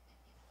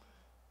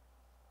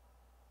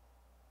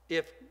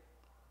 If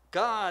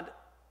God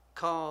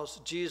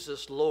calls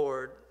Jesus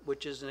Lord,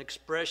 which is an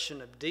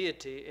expression of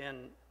deity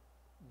in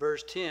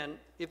verse 10,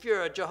 if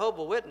you're a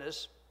Jehovah's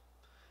Witness,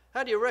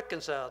 how do you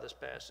reconcile this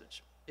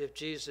passage if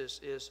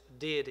Jesus is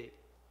deity?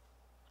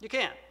 You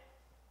can't.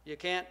 You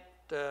can't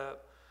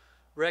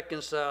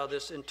reconcile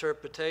this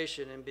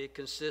interpretation and be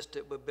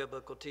consistent with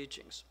biblical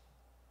teachings.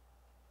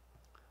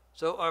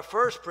 So our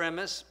first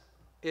premise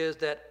is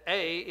that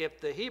A,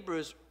 if the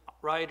Hebrews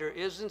writer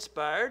is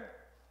inspired,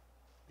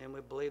 and we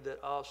believe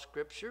that all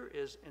Scripture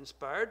is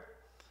inspired,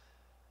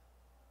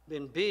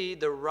 then B,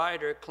 the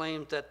writer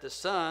claims that the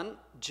Son,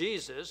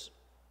 Jesus,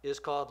 is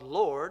called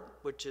Lord,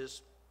 which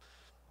is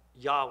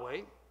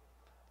Yahweh,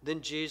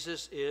 then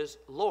Jesus is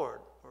Lord,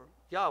 or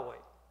Yahweh.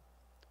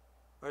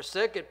 Our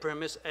second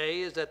premise,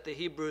 A, is that the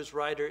Hebrews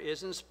writer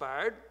is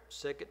inspired,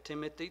 2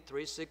 Timothy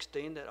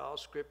 3:16, that all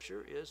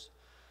Scripture is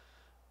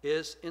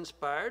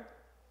inspired.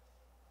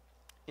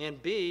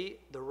 And B,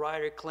 the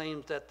writer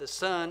claims that the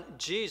Son,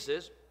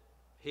 Jesus,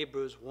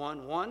 Hebrews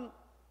 1:1,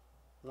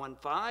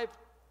 1:5,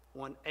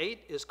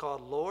 1:8 is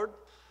called Lord,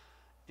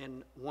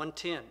 and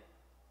 1:10.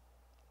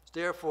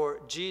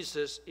 Therefore,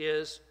 Jesus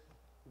is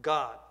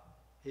God.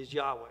 He's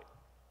Yahweh.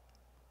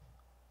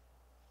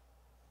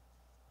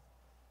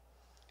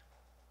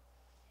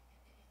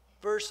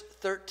 Verse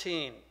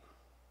 13.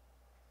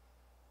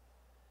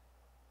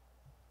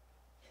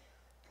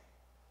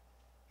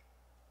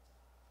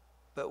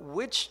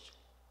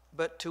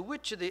 But to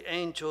which of the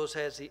angels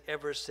has he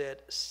ever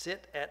said,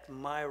 "Sit at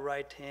my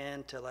right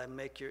hand till I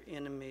make your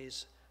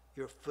enemies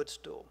your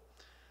footstool"?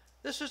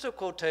 This is a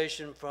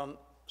quotation from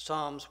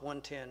Psalms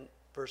 110,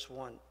 verse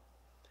 1.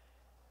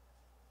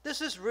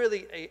 This is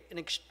really an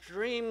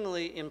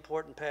extremely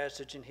important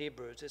passage in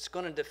Hebrews. It's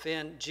going to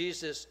defend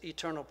Jesus'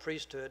 eternal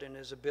priesthood and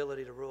his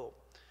ability to rule.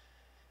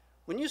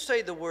 When you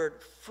say the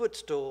word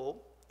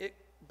footstool, it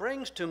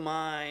brings to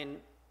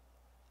mind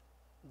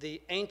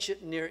the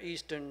ancient Near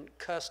Eastern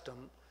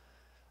custom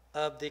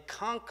of the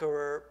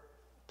conqueror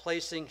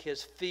placing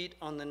his feet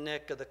on the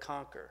neck of the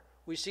conqueror.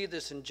 We see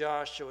this in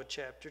Joshua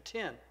chapter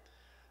 10.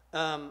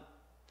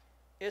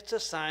 It's a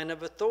sign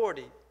of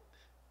authority.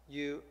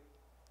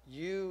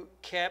 You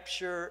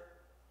capture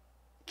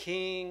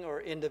king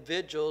or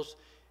individuals,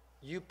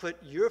 you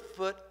put your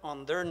foot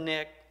on their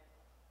neck,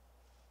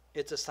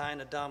 it's a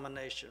sign of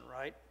domination,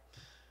 right?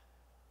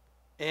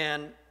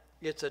 And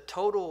it's a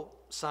total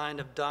sign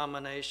of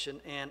domination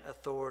and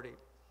authority.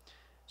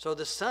 So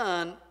the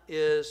Son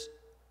is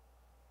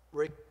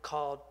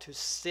called to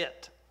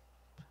sit.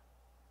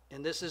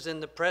 And this is in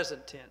the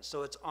present tense,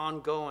 so it's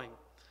ongoing.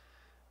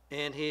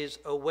 And he's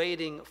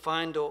awaiting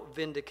final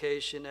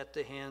vindication at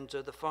the hands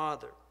of the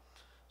Father.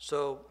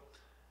 So,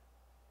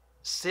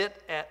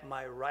 sit at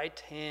my right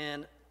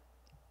hand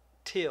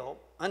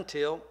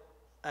until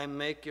I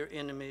make your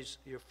enemies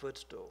your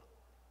footstool.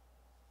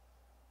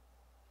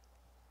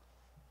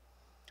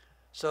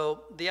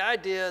 So the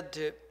idea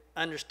to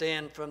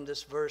understand from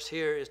this verse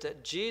here is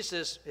that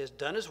Jesus has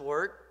done his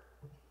work.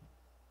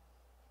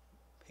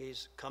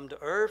 He's come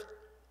to earth.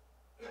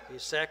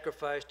 He's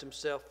sacrificed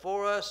himself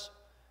for us.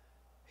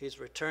 He's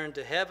returned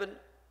to heaven.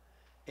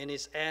 And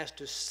he's asked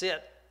to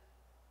sit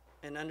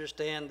and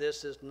understand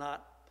this is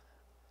not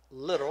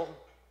little,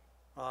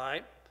 all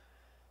right?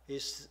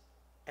 He's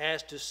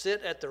asked to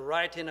sit at the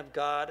right hand of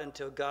God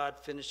until God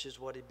finishes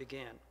what he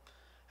began.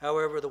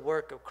 However, the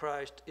work of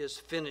Christ is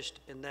finished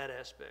in that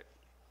aspect.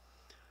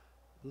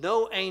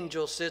 No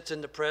angel sits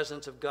in the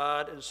presence of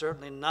God, and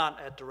certainly not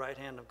at the right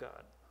hand of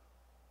God.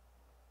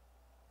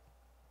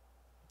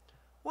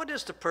 What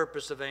is the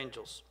purpose of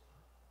angels?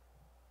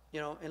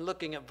 In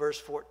looking at verse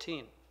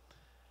 14,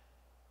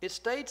 it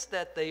states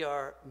that they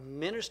are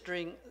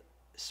ministering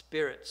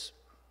spirits.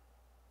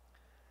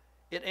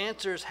 It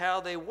answers how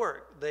they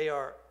work. They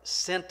are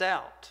sent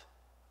out.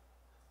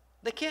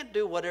 They can't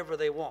do whatever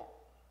they want.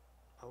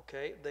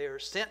 Okay? They are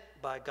sent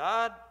by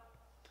God,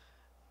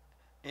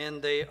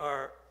 and they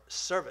are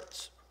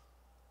servants.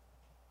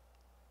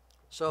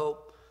 So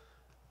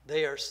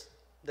they are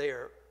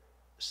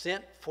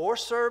sent for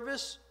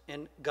service,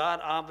 and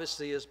God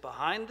obviously is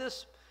behind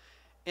this.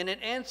 And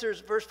it answers,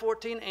 verse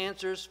 14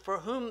 answers for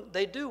whom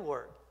they do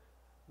work,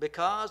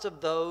 because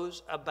of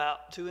those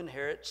about to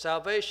inherit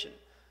salvation.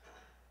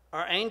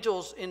 Are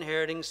angels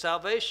inheriting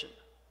salvation?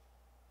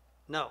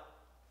 No.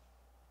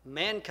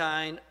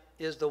 Mankind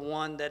is the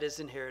one that is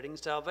inheriting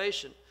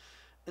salvation.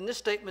 And this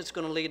statement is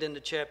going to lead into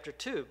chapter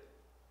 2.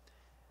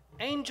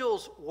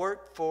 Angels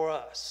work for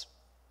us.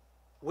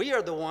 We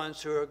are the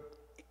ones who are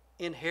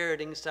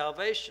inheriting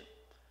salvation.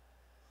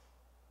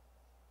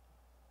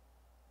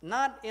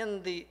 Not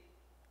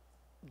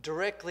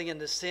directly in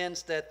the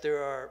sense that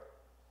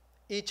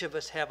each of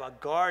us have a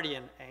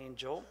guardian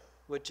angel,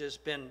 which has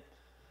been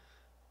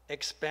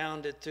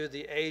expounded through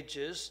the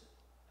ages.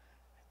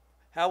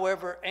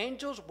 However,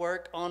 angels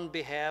work on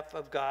behalf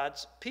of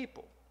God's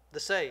people, the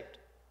saved.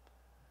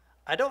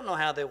 I don't know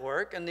how they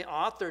work, and the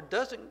author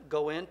doesn't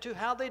go into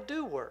how they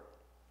do work.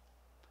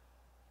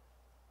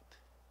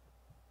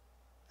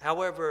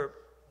 However,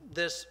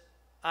 this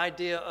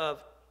idea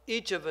of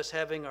each of us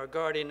having our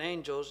guardian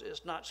angels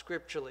is not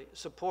scripturally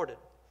supported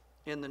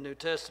in the New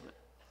Testament.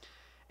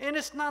 And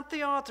it's not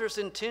the author's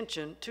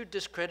intention to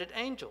discredit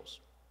angels.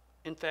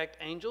 In fact,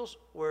 angels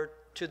were,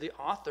 to the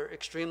author,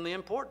 extremely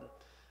important.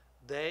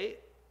 They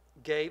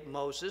gave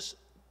Moses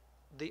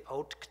the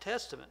Old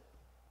Testament,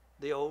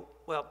 the Old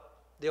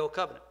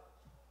Covenant.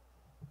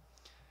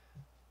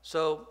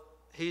 So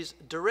he's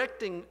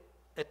directing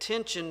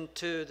attention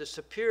to the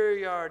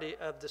superiority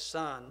of the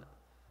Son.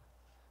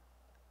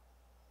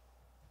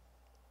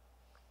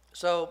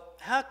 So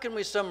how can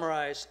we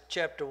summarize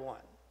chapter 1?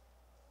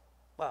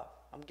 Wow,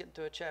 I'm getting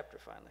to a chapter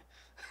finally.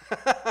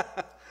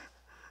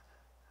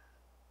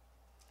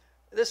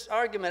 This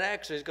argument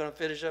actually is going to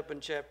finish up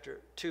in chapter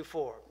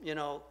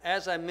 2:4.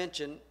 As I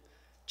mentioned,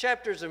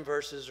 chapters and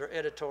verses are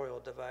editorial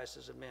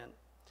devices of men.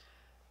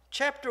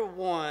 Chapter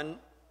 1,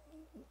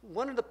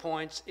 one of the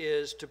points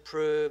is to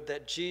prove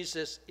that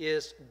Jesus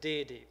is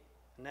deity.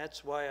 And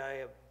that's why I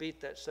have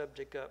beat that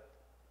subject up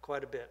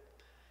quite a bit.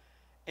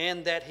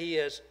 And that he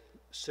is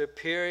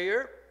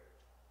superior,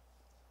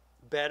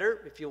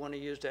 better, if you want to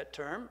use that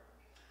term,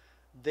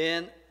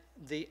 than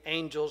the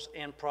angels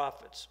and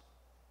prophets.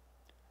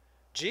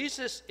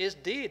 Jesus is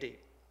deity.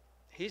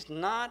 He's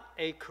not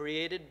a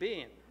created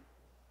being.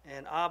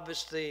 And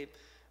obviously,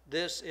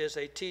 this is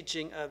a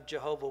teaching of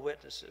Jehovah's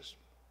Witnesses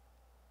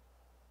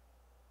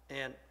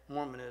and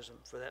Mormonism,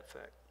 for that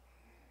fact.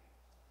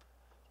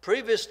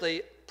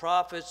 Previously,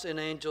 prophets and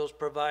angels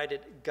provided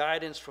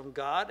guidance from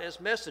God as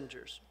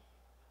messengers.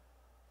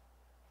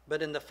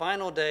 But in the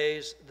final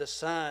days, the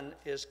Son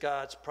is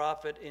God's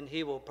prophet, and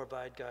he will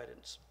provide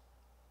guidance.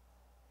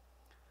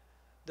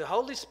 The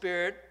Holy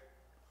Spirit,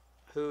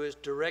 who is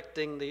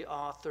directing the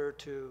author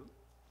to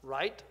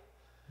write,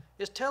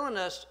 is telling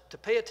us to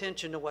pay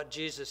attention to what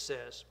Jesus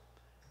says.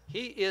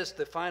 He is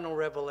the final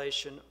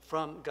revelation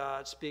from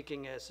God,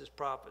 speaking as his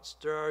prophets.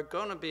 There are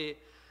going to be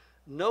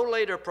no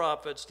later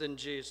prophets than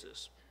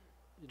Jesus.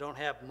 You don't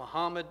have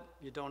Muhammad,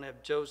 you don't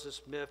have Joseph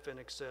Smith, and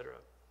etc.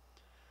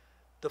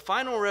 The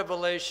final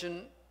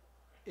revelation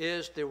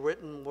is the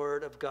written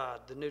word of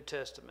God, the New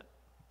Testament.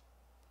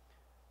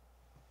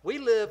 We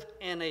live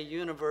in a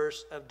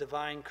universe of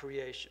divine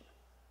creation.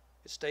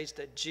 It states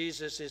that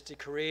Jesus is the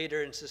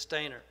creator and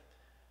sustainer.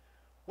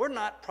 We're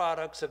not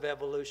products of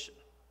evolution.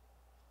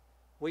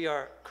 We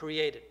are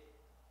created.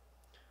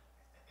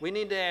 We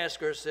need to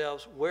ask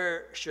ourselves,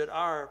 where should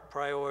our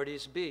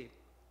priorities be?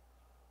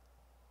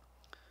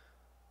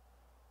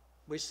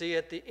 We see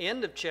at the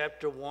end of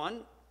chapter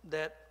 1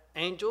 that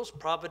angels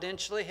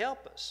providentially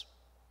help us.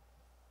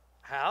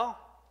 How?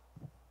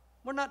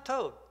 We're not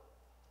told.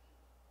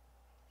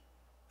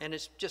 And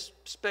it's just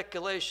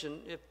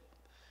speculation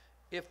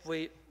if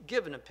we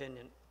give an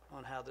opinion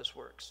on how this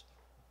works.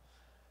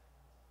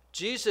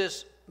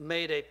 Jesus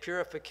made a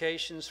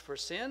purifications for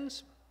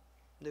sins.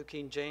 New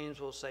King James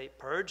will say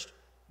purged.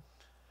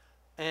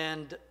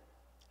 And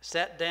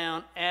sat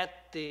down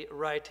at the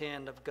right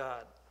hand of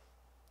God.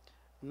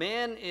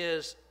 Man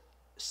is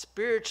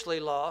spiritually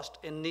lost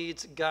and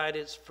needs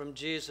guidance from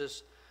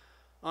Jesus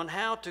on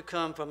how to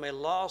come from a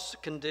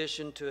lost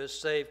condition to a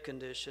saved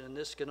condition, and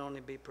this can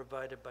only be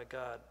provided by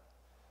God.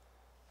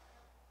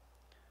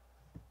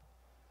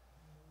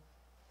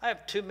 I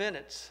have 2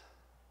 minutes.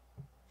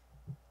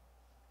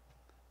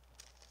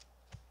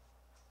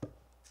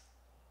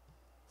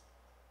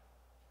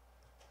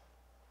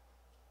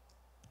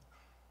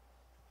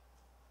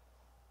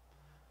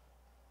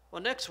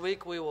 Well, next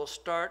week we will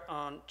start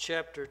on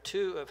chapter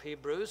 2 of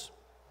Hebrews.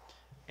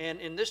 And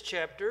in this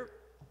chapter,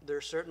 there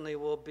certainly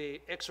will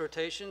be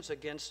exhortations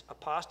against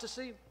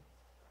apostasy.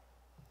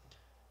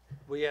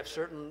 We have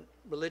certain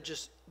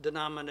religious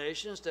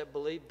denominations that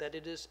believe that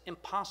it is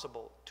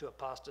impossible to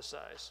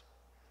apostatize.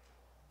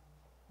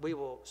 We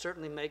will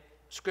certainly make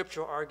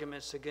scriptural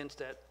arguments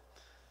against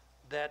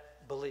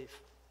that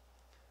belief.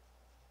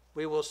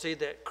 We will see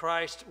that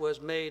Christ was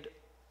made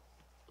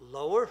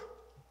lower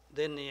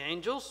than the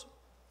angels.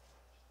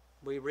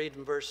 We read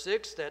in verse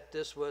 6 that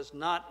this was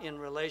not in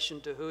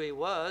relation to who he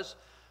was,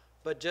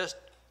 but just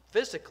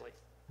physically.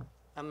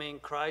 I mean,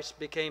 Christ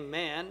became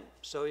man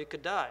so he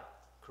could die,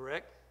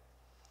 correct?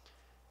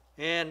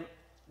 And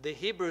the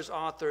Hebrews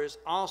author is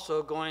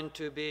also going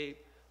to be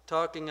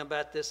talking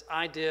about this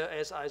idea,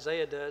 as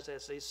Isaiah does,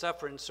 as a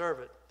suffering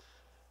servant.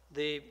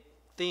 The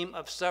theme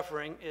of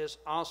suffering is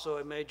also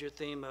a major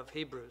theme of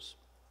Hebrews.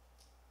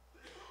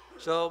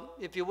 So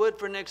if you would,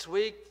 for next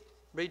week,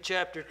 read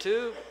chapter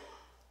 2,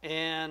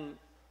 and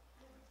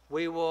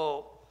we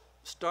will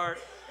start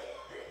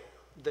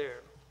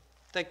there.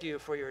 Thank you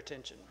for your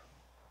attention.